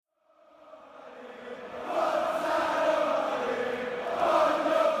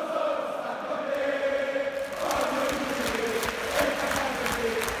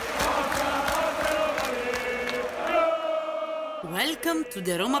to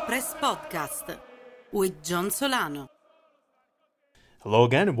the Roma Press Podcast with John Solano. Hello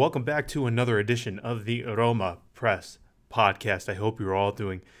again, and welcome back to another edition of the Roma Press Podcast. I hope you're all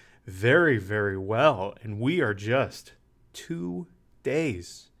doing very, very well, and we are just 2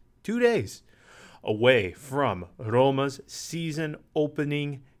 days away from Roma's season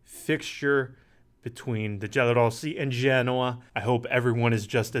opening fixture between the Giallorossi and Genoa. I hope everyone is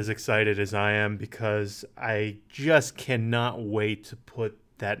just as excited as I am, because I just cannot wait to put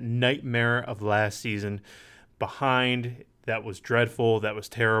that nightmare of last season behind. That was dreadful. That was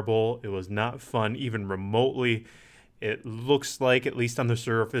terrible. It was not fun, even remotely. It looks like, at least on the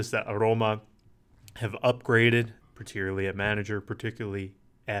surface, that Roma have upgraded, particularly at manager, particularly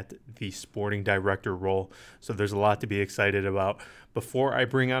at the sporting director role. So there's a lot to be excited about. Before I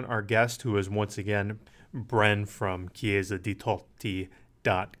bring on our guest, who is once again Bren from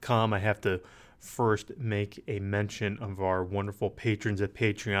ChiesaDiTotti.com, I have to first make a mention of our wonderful patrons at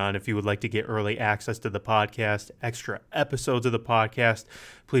Patreon. If you would like to get early access to the podcast, extra episodes of the podcast,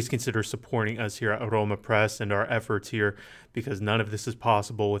 please consider supporting us here at Roma Press and our efforts here, because none of this is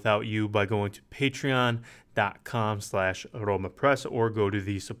possible without you, by going to patreon.com/Roma Press, or go to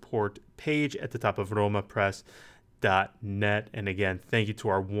the support page at the top of romapress.net. And again, thank you to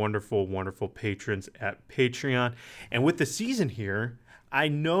our wonderful, wonderful patrons at Patreon. And with the season here, I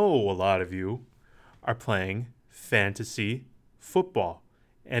know a lot of you are playing fantasy football.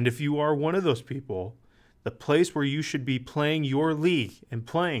 And if you are one of those people, the place where you should be playing your league and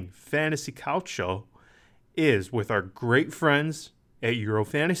playing Fantasy Calcio is with our great friends at Euro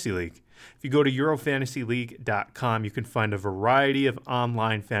Fantasy League. If you go to EuroFantasyLeague.com, you can find a variety of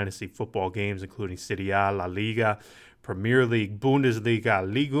online fantasy football games, including Serie A, La Liga, Premier League, Bundesliga,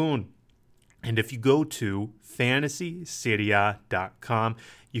 Ligue 1. And if you go to FantasySerie.com,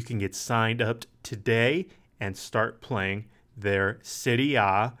 you can get signed up today and start playing their Serie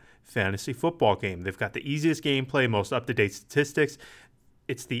A fantasy football game. They've got the easiest gameplay, most up-to-date statistics.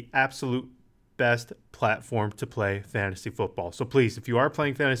 It's the absolute best platform to play fantasy football. So please, if you are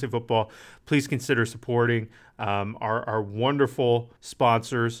playing fantasy football, please consider supporting our wonderful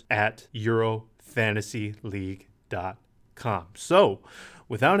sponsors at EuroFantasyLeague.com. So,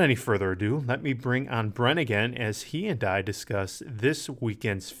 without any further ado, let me bring on Bren again as he and I discuss this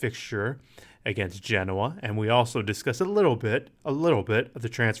weekend's fixture against Genoa, and we also discuss a little bit of the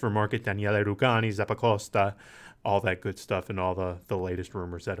transfer market, Daniele Rugani, Zappacosta, all that good stuff, and all the latest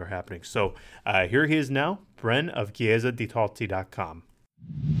rumors that are happening. So here he is now, Bren of ChiesaDiTotti.com.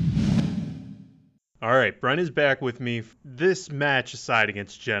 All right, Bren is back with me. This match aside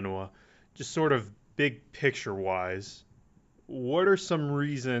against Genoa, just sort of big picture-wise, what are some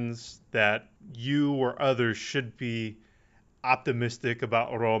reasons that you or others should be optimistic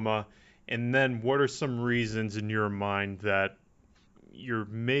about Roma? And then what are some reasons in your mind that you're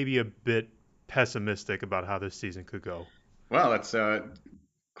maybe a bit pessimistic about how this season could go? Well, that's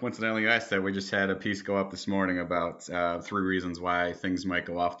coincidentally I said we just had a piece go up this morning about 3 reasons why things might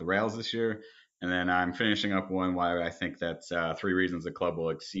go off the rails this year. And then I'm finishing up one why I think that 3 reasons the club will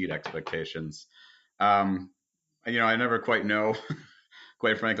exceed expectations. I never quite know,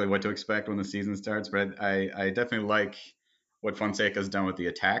 quite frankly, what to expect when the season starts, but I definitely like what Fonseca's done with the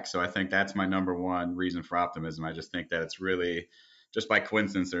attack. So I think that's my number one reason for optimism. I just think that it's really, just by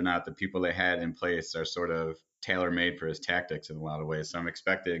coincidence or not, the people they had in place are sort of tailor-made for his tactics in a lot of ways. So I'm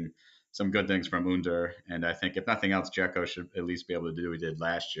expecting some good things from Under, and I think if nothing else, Dzeko should at least be able to do what he did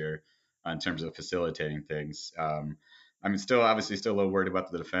last year in terms of facilitating things. I'm still a little worried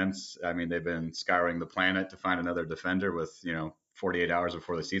about the defense. I mean, they've been scouring the planet to find another defender with 48 hours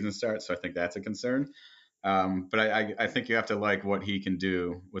before the season starts. So I think that's a concern. But I think you have to like what he can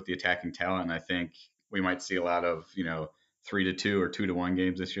do with the attacking talent. And I think we might see a lot of 3-2 or 2-1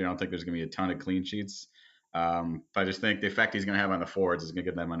 games this year. I don't think there's going to be a ton of clean sheets. But I just think the effect he's going to have on the forwards is going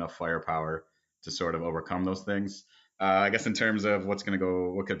to give them enough firepower to sort of overcome those things. I guess in terms of what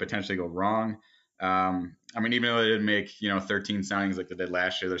could potentially go wrong. Even though they didn't make 13 signings like they did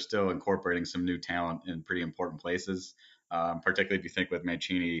last year, they're still incorporating some new talent in pretty important places. Particularly if you think with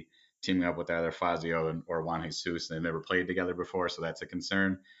Mancini teaming up with either Fazio or Juan Jesus, they've never played together before, so that's a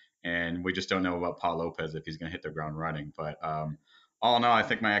concern. And we just don't know about Paul Lopez if he's going to hit the ground running. But all in all, I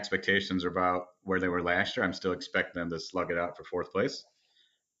think my expectations are about where they were last year. I'm still expecting them to slug it out for 4th place.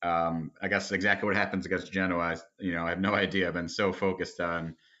 I guess exactly what happens against Genoa, I have no idea. I've been so focused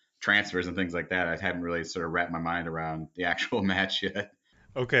on transfers and things like that, I haven't really sort of wrapped my mind around the actual match yet.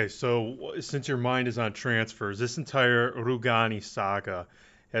 Okay, so since your mind is on transfers, this entire Rugani saga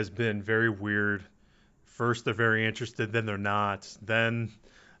has been very weird. First, they're very interested, then they're not. Then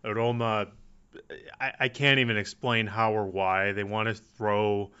Roma I can't even explain how or why they want to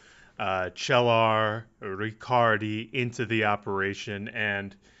throw Cellar or Riccardi into the operation,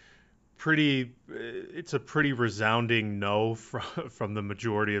 and it's a pretty resounding no from the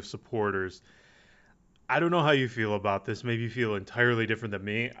majority of supporters. I don't know how you feel about this. Maybe you feel entirely different than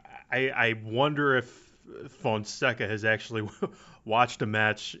me. I wonder if Fonseca has actually watched a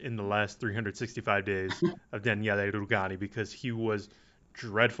match in the last 365 days of Daniele Rugani, because he was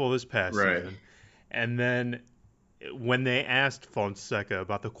dreadful this past Right. season. And then when they asked Fonseca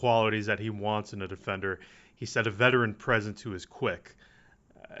about the qualities that he wants in a defender, he said a veteran presence who is quick.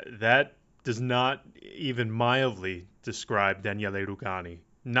 That does not even mildly describe Daniele Rugani.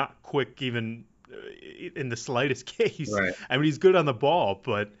 Not quick, even in the slightest case. Right. I mean, he's good on the ball,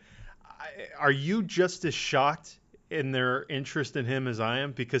 but are you just as shocked in their interest in him as I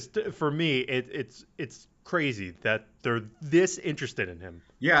am? Because for me, it's crazy that they're this interested in him.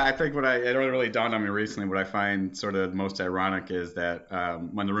 Yeah, I think it really dawned on me recently. What I find sort of most ironic is that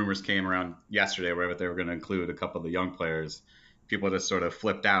when the rumors came around yesterday, where they were going to include a couple of the young players, people just sort of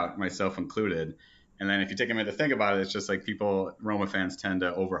flipped out, myself included. And then if you take a minute to think about it, it's just like Roma fans tend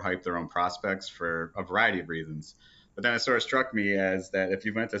to overhype their own prospects for a variety of reasons. But then it sort of struck me as that if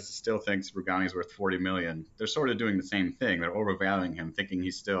Juventus still thinks Rugani's worth 40 million, they're sort of doing the same thing. They're overvaluing him, thinking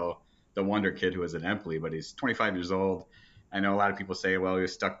he's still the wonder kid who was at Empoli, but he's 25 years old. I know a lot of people say, well, he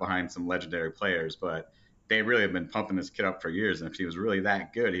was stuck behind some legendary players, but they really have been pumping this kid up for years. And if he was really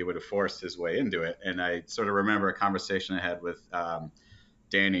that good, he would have forced his way into it. And I sort of remember a conversation I had with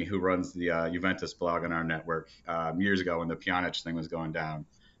Danny, who runs the Juventus blog on our network, years ago when the Pjanic thing was going down.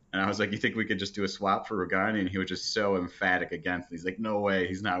 And I was like, you think we could just do a swap for Rugani? And he was just so emphatic against it. He's like, no way,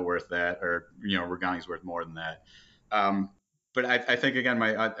 he's not worth that. Or, Rugani's worth more than that. But I think, again,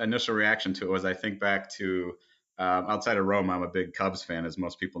 my initial reaction to it was I think back to outside of Roma, I'm a big Cubs fan, as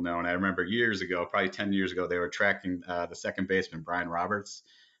most people know. And I remember years ago, probably 10 years ago, they were tracking the second baseman, Brian Roberts,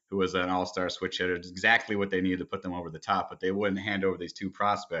 who was an all-star switch hitter. It's exactly what they needed to put them over the top, but they wouldn't hand over these two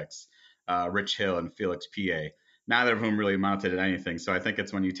prospects, Rich Hill and Felix Pie, neither of whom really amounted to anything. So I think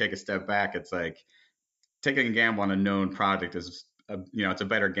it's when you take a step back, it's like taking a gamble on a known product it's a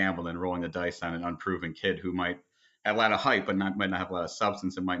better gamble than rolling the dice on an unproven kid who might have a lot of hype, but might not have a lot of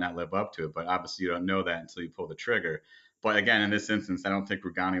substance and might not live up to it. But obviously, you don't know that until you pull the trigger. But again, in this instance, I don't think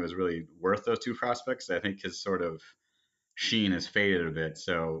Rugani was really worth those two prospects. I think his sort of sheen has faded a bit.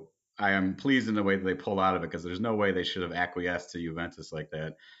 So I am pleased in the way that they pulled out of it, because there's no way they should have acquiesced to Juventus like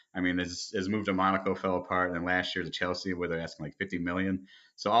that. I mean, his move to Monaco fell apart, and then last year to Chelsea, where they're asking like 50 million.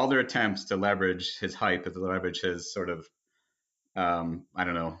 So all their attempts to leverage his hype, to leverage his sort of, I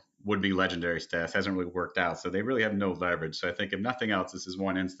don't know, would be legendary status hasn't really worked out. So they really have no leverage. So I think if nothing else, this is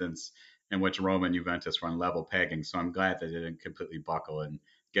one instance in which Roma and Juventus run level pegging. So I'm glad that they didn't completely buckle and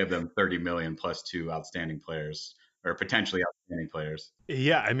give them 30 million plus two outstanding players, or potentially outstanding players.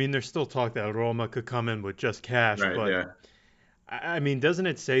 Yeah, I mean, there's still talk that Roma could come in with just cash, Right. but Yeah. I mean, doesn't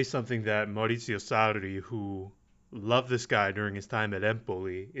it say something that Maurizio Sarri, who loved this guy during his time at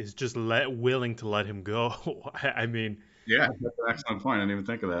Empoli, is just willing to let him go? I mean, Yeah. That's an excellent point. I didn't even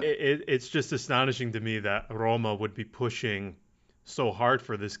think of that. it's just astonishing to me that Roma would be pushing so hard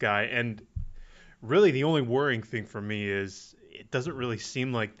for this guy. And really, the only worrying thing for me is it doesn't really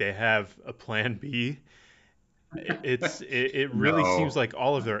seem like they have a plan B. It really seems No. like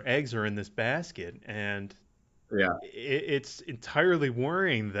all of their eggs are in this basket, and Yeah. it's entirely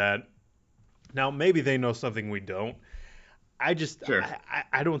worrying that now maybe they know something we don't. I just Sure.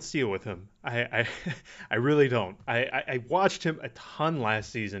 I don't see it with him. I really don't. I watched him a ton last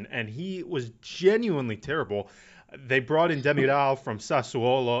season, and he was genuinely terrible. They brought in Demiral from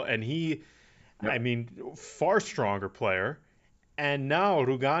Sassuolo, and I Yep. mean, far stronger player. And now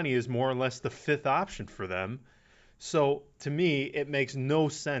Rugani is more or less the fifth option for them. So to me, it makes no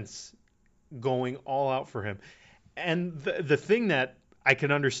sense going all out for him. And the thing that I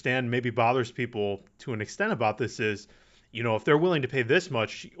can understand maybe bothers people to an extent about this is, if they're willing to pay this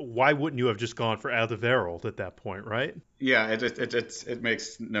much, why wouldn't you have just gone for Alderweireld at that point, right? Yeah, it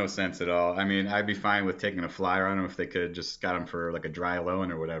makes no sense at all. I mean, I'd be fine with taking a flyer on him if they could have just got him for like a dry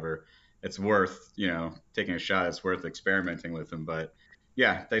loan or whatever. It's worth, taking a shot. It's worth experimenting with him. But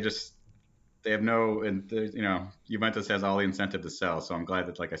yeah, they have no, and Juventus has all the incentive to sell. So I'm glad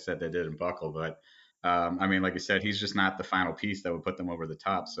that, like I said, they didn't buckle. But I mean, like you said, he's just not the final piece that would put them over the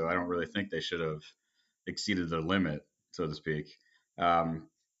top. So I don't really think they should have exceeded their limit, so to speak. Um,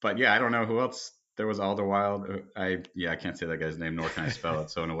 but yeah, I don't know who else. There was Alderweireld. I can't say that guy's name, nor can I spell it.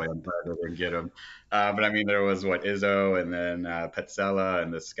 So in a way, I'm glad they didn't get him. But I mean, there was Izzo, and then Petzela,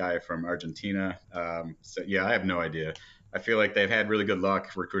 and this guy from Argentina. So yeah, I have no idea. I feel like they've had really good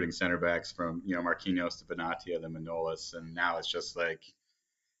luck recruiting center backs from, Marquinhos to Benatia, then Manolas, and now it's just like,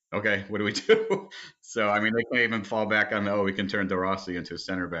 okay, what do we do? So, I mean, they can't even fall back on we can turn De Rossi into a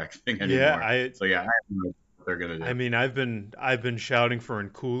center back thing Yeah, anymore. So, yeah, I don't know what they're going to I do. mean, I've been shouting for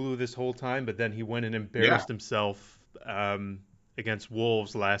Nkulu this whole time, but then he went and Yeah. embarrassed himself against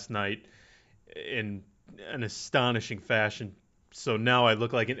Wolves last night in an astonishing fashion. So now I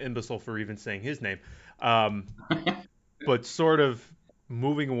look like an imbecile for even saying his name. Um, but sort of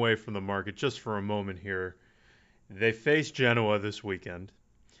moving away from the market just for a moment here, they face Genoa this weekend.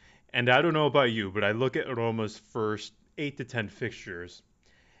 And I don't know about you, but I look at Roma's first 8 to 10 fixtures,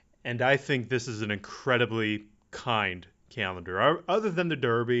 and I think this is an incredibly kind calendar. Other than the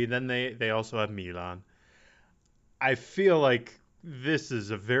Derby, then they also have Milan. I feel like this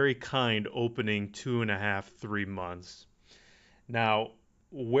is a very kind opening 2.5, 3 months. Now,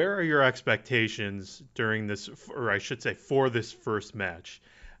 where are your expectations during this, or I should say, for this first match?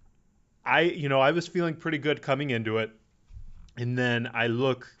 I was feeling pretty good coming into it, and then I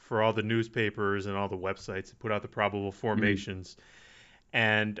look for all the newspapers and all the websites that put out the probable Mhm. formations,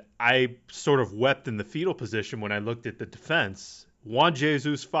 and I sort of wept in the fetal position when I looked at the defense. Juan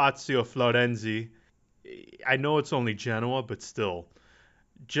Jesus, Fazio, Florenzi. I know it's only Genoa, but still.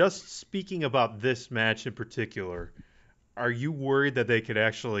 Just speaking about this match in particular, are you worried that they could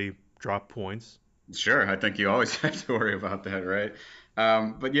actually drop points? Sure, I think you always have to worry about that, right?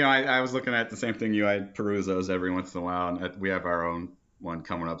 But I was looking at the same thing you. I peruse those every once in a while, and we have our own one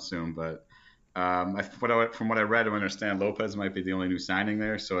coming up soon. But from what I read and understand, Lopez might be the only new signing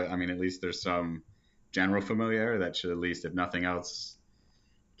there. So I mean, at least there's some general familiarity that should, at least if nothing else,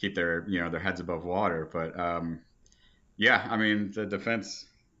 keep their heads above water. But yeah, I mean, the defense.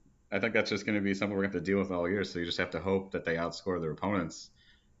 I think that's just going to be something we're going to have to deal with all year. So you just have to hope that they outscore their opponents.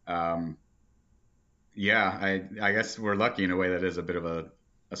 Um, yeah, I guess we're lucky in a way that is a bit of a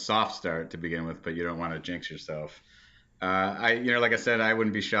soft start to begin with, but you don't want to jinx yourself. Like I said, I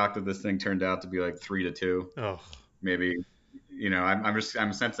wouldn't be shocked if this thing turned out to be like 3-2, Oh, maybe. I'm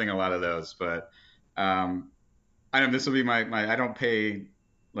sensing a lot of those, but um, I don't. This will be my. I don't pay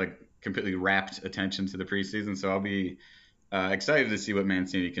like completely rapt attention to the preseason, so I'll be excited to see what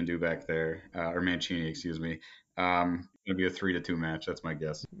Mancini can do back there, or Mancini, excuse me. It'll be a 3-2 match. That's my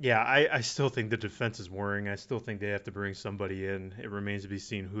guess. yeah, I still think the defense is worrying. I still think they have to bring somebody in. It remains to be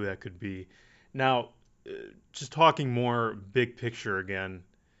seen who that could be. Now, uh, just talking more big picture again,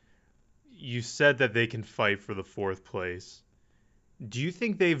 you said that they can fight for the fourth place. Do you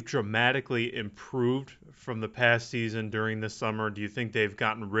think they've dramatically improved from the past season during the summer? Do you think they've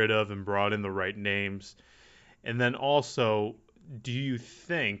gotten rid of and brought in the right names? And then also, do you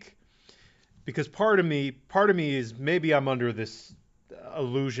think, because part of me is, maybe I'm under this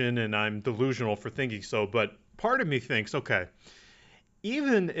illusion and I'm delusional for thinking so, but part of me thinks, okay,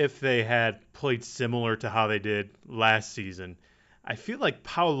 even if they had played similar to how they did last season, I feel like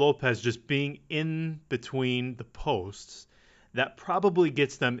Paul Lopez just being in between the posts, that probably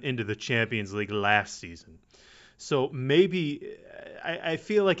gets them into the Champions League last season. So maybe I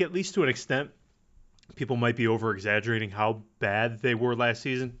feel like, at least to an extent, people might be over exaggerating how bad they were last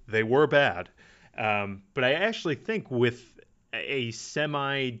season. They were bad. But I actually think with a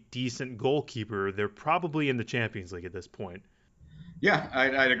semi decent goalkeeper, they're probably in the Champions League at this point. Yeah,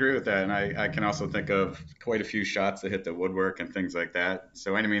 I'd agree with that, and I can also think of quite a few shots that hit the woodwork and things like that.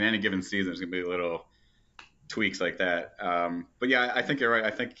 So I mean, any given season, there's gonna be little tweaks like that. But yeah, I think you're right. I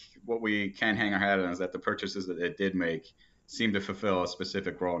think what we can hang our hat on is that the purchases that it did make seemed to fulfill a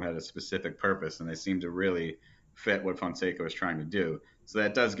specific role and had a specific purpose, and they seem to really fit what Fonseca was trying to do. So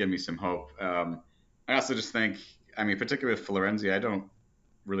that does give me some hope. I also just think, I mean, particularly with Florenzi, I don't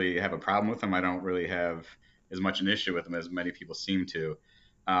really have a problem with him. I don't really have as much an issue with him as many people seem to.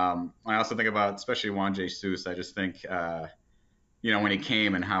 I also think about, especially Juan Jesus. I just think, when he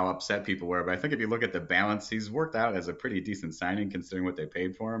came and how upset people were. But I think if you look at the balance, he's worked out as a pretty decent signing considering what they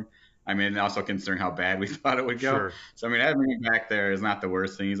paid for him. I mean, also considering how bad we thought it would go. Sure. So, I mean, having him back there is not the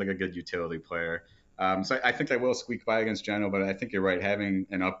worst thing. He's like a good utility player. So I think they will squeak by against Genoa, but I think you're right. Having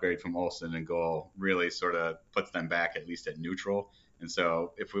an upgrade from Olsen in goal really sort of puts them back at least at neutral. And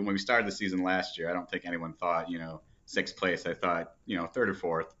so when we started the season last year, I don't think anyone thought, sixth place. I thought, third or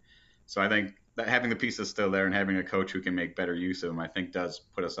fourth. So I think that having the pieces still there and having a coach who can make better use of them, I think does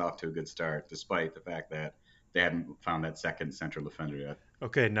put us off to a good start, despite the fact that they haven't found that second central defender yet.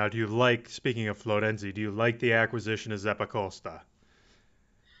 Okay, now do you like, speaking of Florenzi, do you like the acquisition of Zappacosta?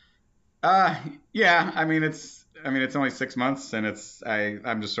 Uh, yeah. I mean, it's only 6 months, and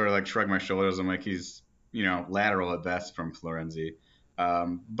I'm just sort of like shrug my shoulders. I'm like, he's lateral at best from Florenzi.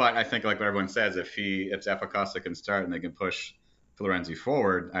 But I think, like what everyone says, if Zappacosta can start and they can push Florenzi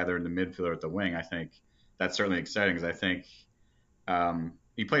forward, either in the midfield or at the wing, I think that's certainly exciting because I think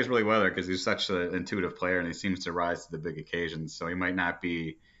he plays really well there because he's such an intuitive player and he seems to rise to the big occasions. So he might not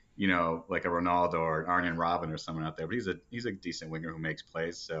be, like a Ronaldo or Arjen Robben or someone out there, but he's a decent winger who makes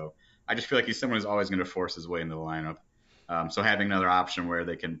plays. So I just feel like he's someone who's always going to force his way into the lineup. So having another option where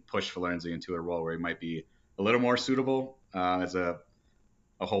they can push Florenzi into a role where he might be a little more suitable as in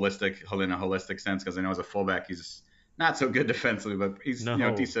a holistic sense, because I know as a fullback he's not so good defensively, but he's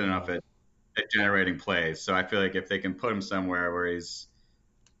decent enough at generating plays. So I feel like if they can put him somewhere where his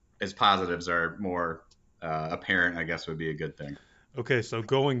positives are more apparent, I guess would be a good thing. Okay, so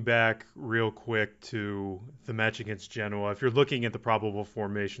going back real quick to the match against Genoa, if you're looking at the probable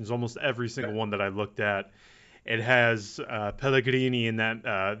formations, almost every single one that I looked at, it has Pellegrini in that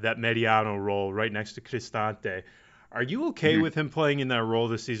Mediano role right next to Cristante. Are you okay with him playing in that role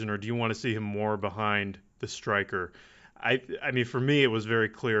this season, or do you want to see him more behind the striker? I mean, for me, it was very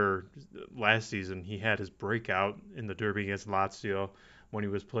clear last season he had his breakout in the derby against Lazio when he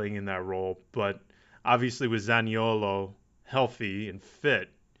was playing in that role. But obviously with Zaniolo healthy and fit,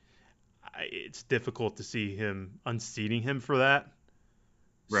 it's difficult to see him unseating him for that.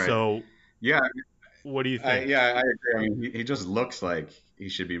 Right. So, yeah. What do you think? I agree. I mean, he just looks like he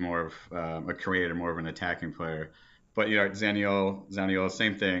should be more of a creator, more of an attacking player. But Zaniolo,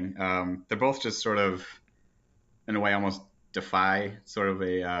 same thing. They're both just sort of, in a way, almost defy sort of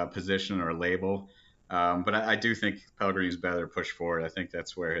a position or a label. But I do think Pellegrini's better push forward. I think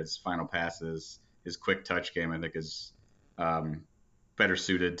that's where his final passes, his quick touch game, I think is better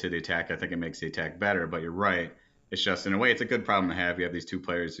suited to the attack. I think it makes the attack better. But you're right. It's just, in a way, it's a good problem to have. You have these two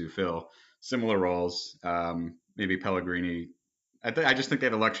players who fill similar roles. Maybe Pellegrini. I just think they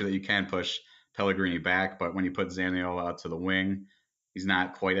have a luxury that you can push Pellegrini back, but when you put Zaniolo out to the wing, he's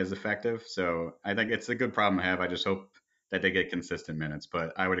not quite as effective. So I think it's a good problem to have. I just hope that they get consistent minutes.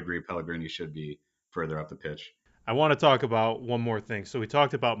 But I would agree Pellegrini should be further up the pitch. I want to talk about one more thing. So we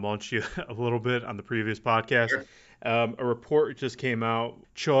talked about Monchi a little bit on the previous podcast. Sure. A report just came out.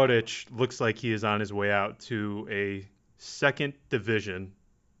 Čorić looks like he is on his way out to a second division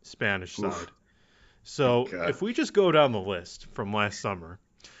Spanish side. So if we just go down the list from last summer,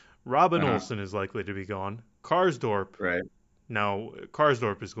 Robin Olsen is likely to be gone. Karsdorp. Right. Now,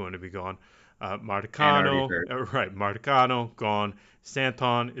 Karsdorp is going to be gone. Marcano, gone.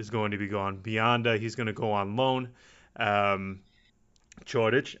 Santon is going to be gone. Bionda, he's going to go on loan.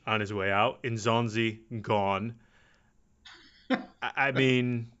 Čorić on his way out. Nzonzi, gone. I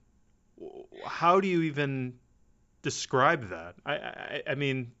mean, how do you even describe that? I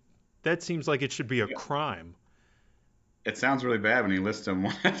mean, that seems like it should be a crime. It sounds really bad when you list them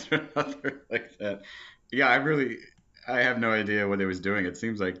one after another like that. Yeah, I have no idea what he was doing. It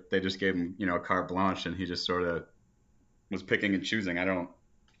seems like they just gave him, a carte blanche, and he just sort of was picking and choosing. I don't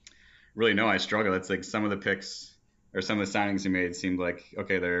really know. I struggle. It's like some of the picks or some of the signings he made seemed like,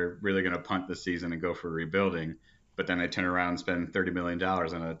 okay, they're really going to punt this season and go for rebuilding, but then they turn around and spend $30 million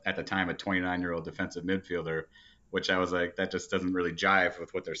on at the time, a 29-year-old defensive midfielder, which I was like, that just doesn't really jive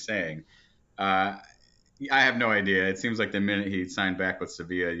with what they're saying. I have no idea. It seems like the minute he signed back with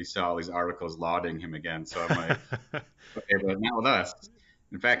Sevilla, you saw all these articles lauding him again. So I'm like, okay, but not with us.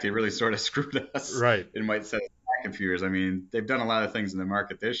 In fact, he really sort of screwed us. Right. It might set us back a few years. I mean, they've done a lot of things in the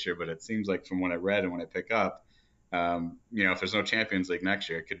market this year, but it seems like from what I read and when I pick up, if there's no Champions League next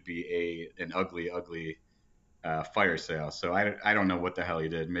year, it could be an ugly fire sale. So I don't know what the hell he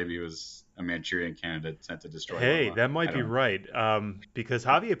did. Maybe he was a Manchurian candidate sent to destroy. Hey, that might be right. Because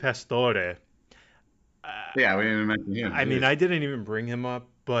Javier Pastore. Yeah, we didn't even mention him. I mean, I didn't even bring him up,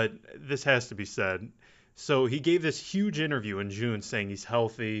 but this has to be said. So he gave this huge interview in June saying he's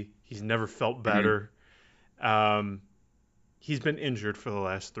healthy. He's never felt better. Mm-hmm. He's been injured for the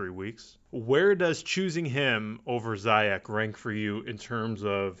last 3 weeks. Where does choosing him over Ziyech rank for you in terms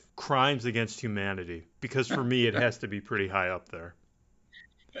of crimes against humanity? Because for me, it has to be pretty high up there.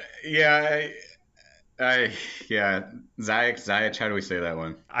 Yeah, Ziyech, how do we say that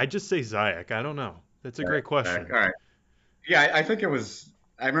one? I just say Ziyech. I don't know. That's a great question. All right. Yeah, I think it was.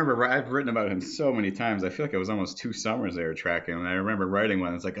 I remember I've written about him so many times. I feel like it was almost 2 summers they were tracking him. And I remember writing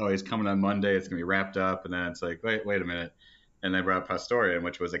one. It's like, oh, he's coming on Monday. It's gonna be wrapped up. And then it's like, wait a minute. And they brought Pastore in,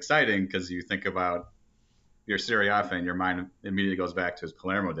 which was exciting because you think about your Serie A fan, your mind immediately goes back to his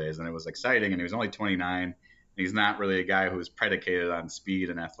Palermo days, and it was exciting. And he was only 29. And he's not really a guy who's predicated on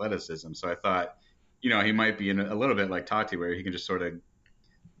speed and athleticism. So I thought, he might be a little bit like Totti, where he can just sort of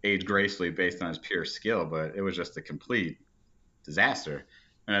age gracefully based on his pure skill, but it was just a complete disaster.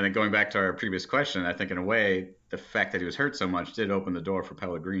 And I think going back to our previous question, I think in a way the fact that he was hurt so much did open the door for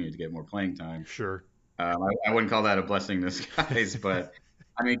Pellegrini to get more playing time. Sure. I wouldn't call that a blessing in disguise, but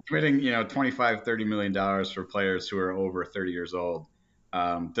I mean, committing 25, $30 million for players who are over 30 years old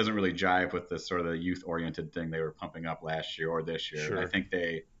doesn't really jive with the sort of the youth-oriented thing they were pumping up last year or this year. And I Sure. think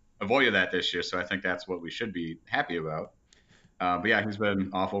they avoided that this year, so I think that's what we should be happy about. But yeah, he's been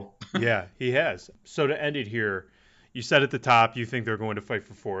awful. Yeah, he has. So to end it here, you said at the top you think they're going to fight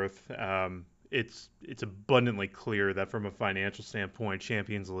for fourth. It's abundantly clear that from a financial standpoint,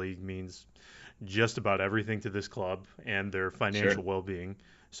 Champions League means just about everything to this club and their Sure. financial well-being.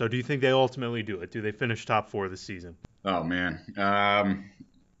 So do you think they ultimately do it? Do they finish top four this season? Oh man.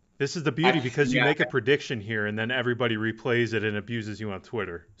 This is the beauty because you Yeah, make a prediction here and then everybody replays it and abuses you on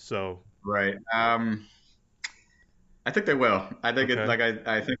Twitter. So, right. I think they will. I think it okay. like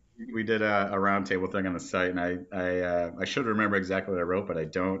I think we did a roundtable thing on the site, and I should remember exactly what I wrote, but I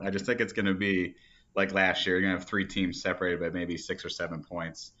don't. I just think it's going to be like last year. You're going to have three teams separated by maybe 6 or 7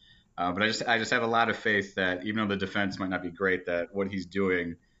 points. But I just have a lot of faith that even though the defense might not be great, that what he's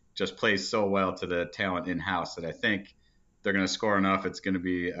doing just plays so well to the talent in house that I think they're going to score enough. It's going to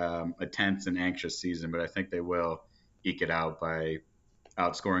be a tense and anxious season, but I think they will eke it out by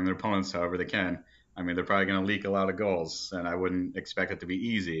outscoring their opponents however they can. I mean, they're probably going to leak a lot of goals, and I wouldn't expect it to be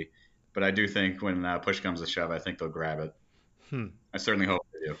easy. But I do think when push comes to shove, I think they'll grab it. Hmm. I certainly hope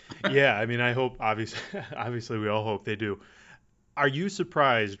they do. Yeah, I mean, I hope obviously, obviously we all hope they do. Are you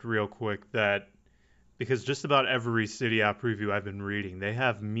surprised, real quick, that because just about every City Out preview I've been reading, they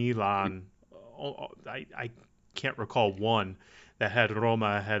have Milan. I can't recall one that had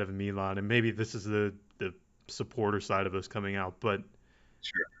Roma ahead of Milan, and maybe this is the supporter side of us coming out. But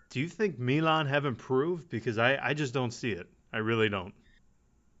Sure. do you think Milan have improved? Because I just don't see it. I really don't.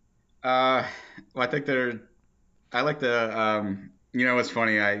 Uh, well, I think they're. I like the. It's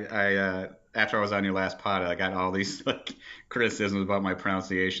funny. After I was on your last pod, I got all these like criticisms about my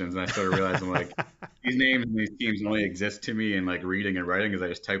pronunciations, and I started realizing like these names and these teams only exist to me in like reading and writing because I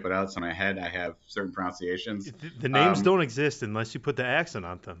just type it out. So in my head, I have certain pronunciations. The names Um, don't exist unless you put the accent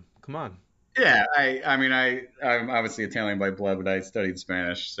on them. Come on. Yeah, I mean, I'm obviously Italian by blood, but I studied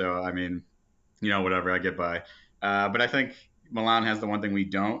Spanish, so I mean, whatever, I get by. But I think Milan has the one thing we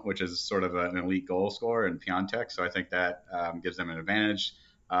don't, which is sort of an elite goal scorer in Piontek, so I think that gives them an advantage.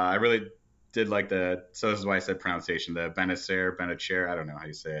 I really did like so this is why I said pronunciation, the Benacer, I don't know how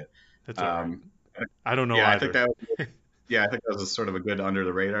you say it. That's all right. Um, I don't know yeah, I think either. that, yeah, I think that was a sort of a good under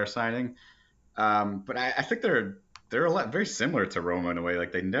the radar signing. But I think they're very similar to Roma in a way.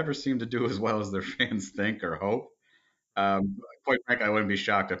 Like they never seem to do as well as their fans think or hope. Quite frankly, I wouldn't be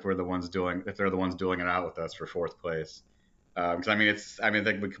shocked if they're the ones doing it out with us for fourth place. Because I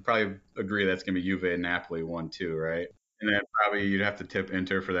think we could probably agree that's going to be Juve and Napoli 1-2, right? And then probably you'd have to tip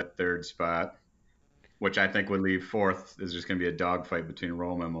Inter for that third spot, which I think would leave fourth is just going to be a dogfight between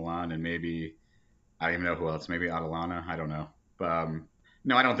Roma and Milan, and maybe I don't even know who else. Maybe Atalanta. I don't know.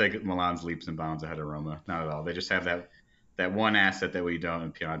 No, I don't think Milan's leaps and bounds ahead of Roma. Not at all. They just have that one asset that we don't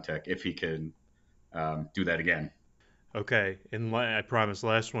in Piontek. If he can do that again. Okay, and I promise,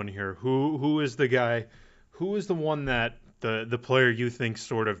 last one here. Who is the guy? Who is the one that the player you think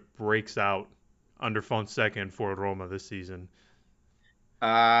sort of breaks out under Fonseca for Roma this season?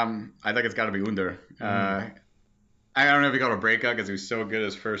 I think it's got to be Under. Mm, I don't know if he got a breakout because he was so good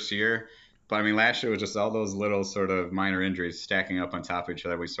his first year, but I mean last year was just all those little sort of minor injuries stacking up on top of each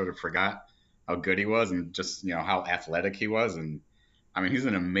other. We sort of forgot how good he was and just how athletic he was, and I mean he's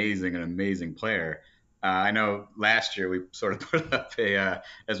an amazing player. I know last year we sort of put up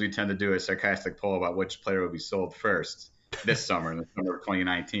as we tend to do, a sarcastic poll about which player would be sold first this summer, in the summer of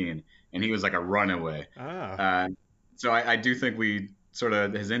 2019, and he was like a runaway. ah, Uh, so I do think we sort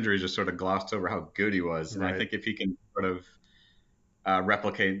of his injuries just sort of glossed over how good he was, and I right. think if he can sort of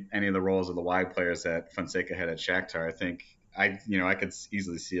replicate any of the roles of the wide players that Fonseca had at Shakhtar, I think I could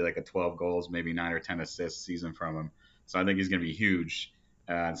easily see like a 12 goals, maybe 9 or 10 assists season from him. So I think he's going to be huge.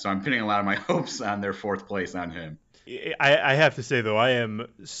 So I'm pinning a lot of my hopes on their fourth place on him. I have to say though, I am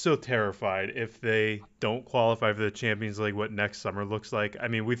so terrified if they don't qualify for the Champions League. What next summer looks like. I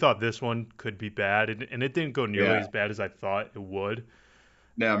mean, we thought this one could be bad, and it didn't go nearly Yeah, as bad as I thought it would.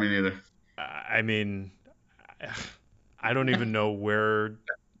 no, me neither. I mean, I don't even know where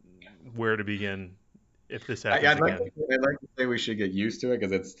to begin if this I, happens I'd like to, again. I'd like to say we should get used to it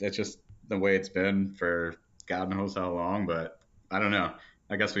because it's just the way it's been for God knows how long. But I don't know.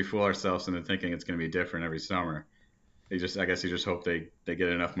 I guess we fool ourselves into thinking it's going to be different every summer. I guess you just hope they get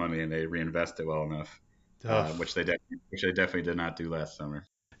enough money and they reinvest it well enough, Ugh. which they definitely did not do last summer.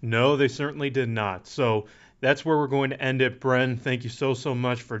 No, they certainly did not. So that's where we're going to end it. Bren, thank you so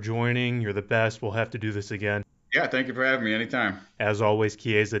much for joining. You're the best. We'll have to do this again. Yeah, thank you for having me anytime. As always,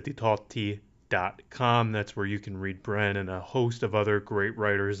 chiesatitotti.com. That's where you can read Bren and a host of other great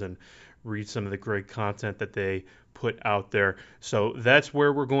writers and read some of the great content that they put out there. So that's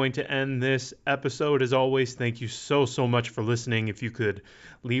where we're going to end this episode. As always, thank you so much for listening. If you could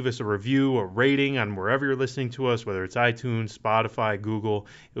leave us a review, a rating on wherever you're listening to us, whether it's iTunes, Spotify, Google,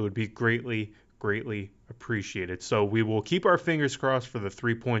 it would be greatly appreciated. So we will keep our fingers crossed for the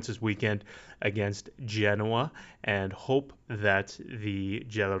 3 points this weekend against Genoa and hope that the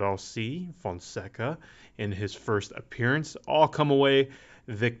Gelsomini Fonseca in his first appearance all come away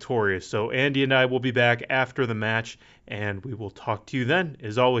victorious. So Andy and I will be back after the match and we will talk to you then.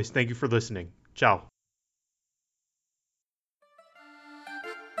 As always, thank you for listening. Ciao.